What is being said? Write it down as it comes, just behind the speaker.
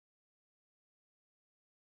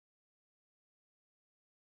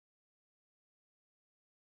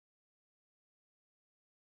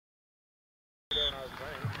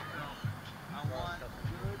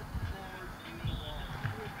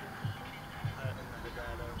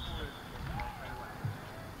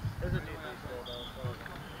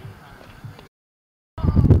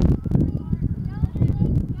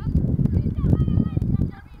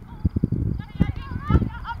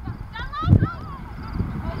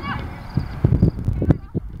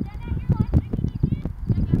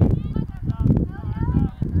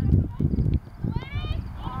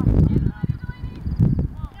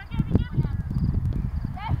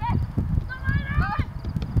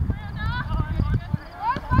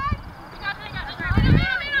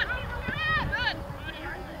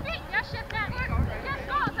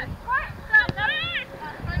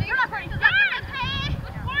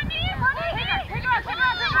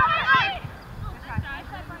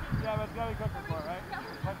gotta be good for it, right?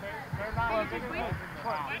 But they're not as big as this.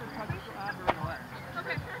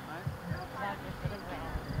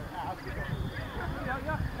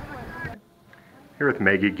 Here with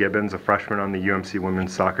Maggie Gibbons, a freshman on the UMC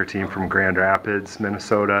women's soccer team from Grand Rapids,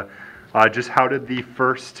 Minnesota. Just how did the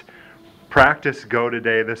first practice go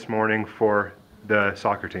today this morning for the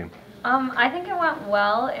soccer team? I think it went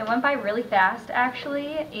well. It went by really fast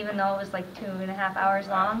actually, even though it was like 2.5 hours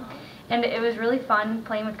long. And it was really fun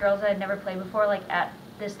playing with girls that I'd never played before, like at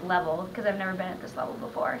this level, because I've never been at this level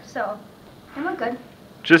before. So it went good.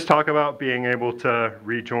 Just talk about being able to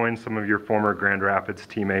rejoin some of your former Grand Rapids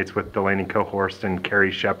teammates with Delaney Cohorst and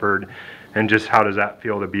Carrie Shepard, and just how does that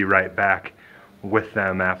feel to be right back with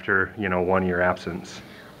them after, 1 year absence?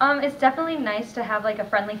 It's definitely nice to have like a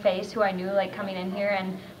friendly face who I knew like coming in here,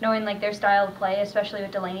 and knowing like their style of play, especially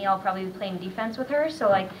with Delaney. I'll probably be playing defense with her, so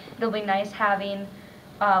like it'll be nice having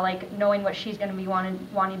like knowing what she's going to be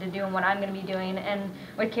wanting to do and what I'm going to be doing. And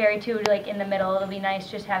with Carrie too, like in the middle, it'll be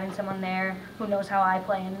nice just having someone there who knows how I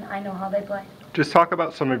play and I know how they play. Just talk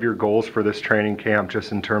about some of your goals for this training camp,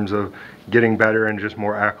 just in terms of getting better and just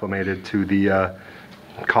more acclimated to the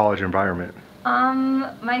college environment.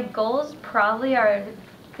 My goals probably are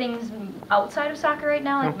things outside of soccer right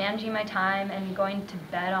now, like managing my time and going to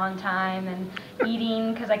bed on time and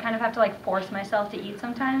eating, because I kind of have to like force myself to eat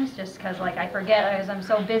sometimes, just because like I forget because I'm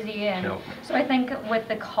so busy. And so I think with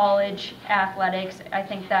the college athletics, I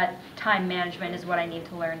think that time management is what I need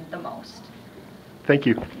to learn the most. Thank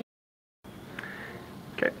you.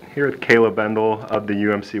 Okay, here with Cayla Bendel of the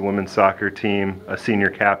UMC women's soccer team, a senior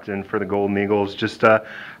captain for the Golden Eagles. Just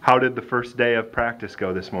how did the first day of practice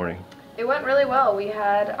go this morning? It went really well. We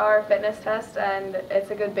had our fitness test, and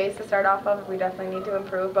it's a good base to start off of. We definitely need to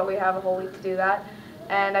improve, but we have a whole week to do that.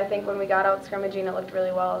 And I think when we got out scrimmaging, it looked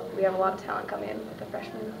really well. We have a lot of talent coming in with the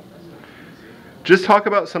freshmen. Just talk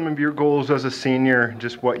about some of your goals as a senior,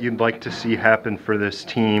 just what you'd like to see happen for this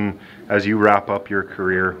team as you wrap up your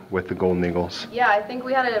career with the Golden Eagles. Yeah, I think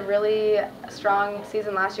we had a really strong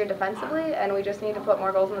season last year defensively, and we just need to put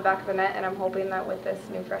more goals in the back of the net, and I'm hoping that with this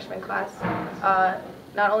new freshman class,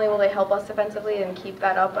 not only will they help us defensively and keep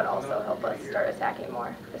that up, but also help us start attacking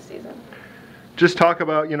more this season. Just talk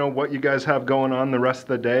about, what you guys have going on the rest of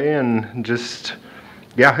the day, and just,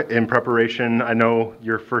 yeah, in preparation. I know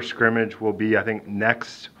your first scrimmage will be, I think,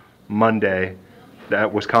 next Monday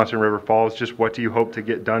at Wisconsin River Falls. Just what do you hope to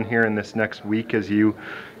get done here in this next week as you,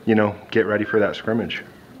 get ready for that scrimmage?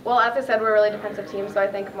 Well, as I said, we're a really defensive team, so I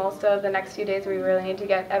think most of the next few days we really need to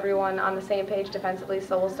get everyone on the same page defensively.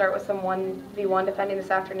 So we'll start with some 1v1 defending this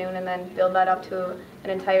afternoon, and then build that up to an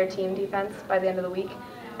entire team defense by the end of the week.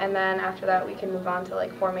 And then after that we can move on to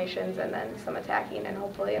like formations and then some attacking, and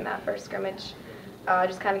hopefully in that first scrimmage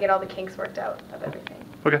just kind of get all the kinks worked out of everything.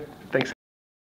 Okay.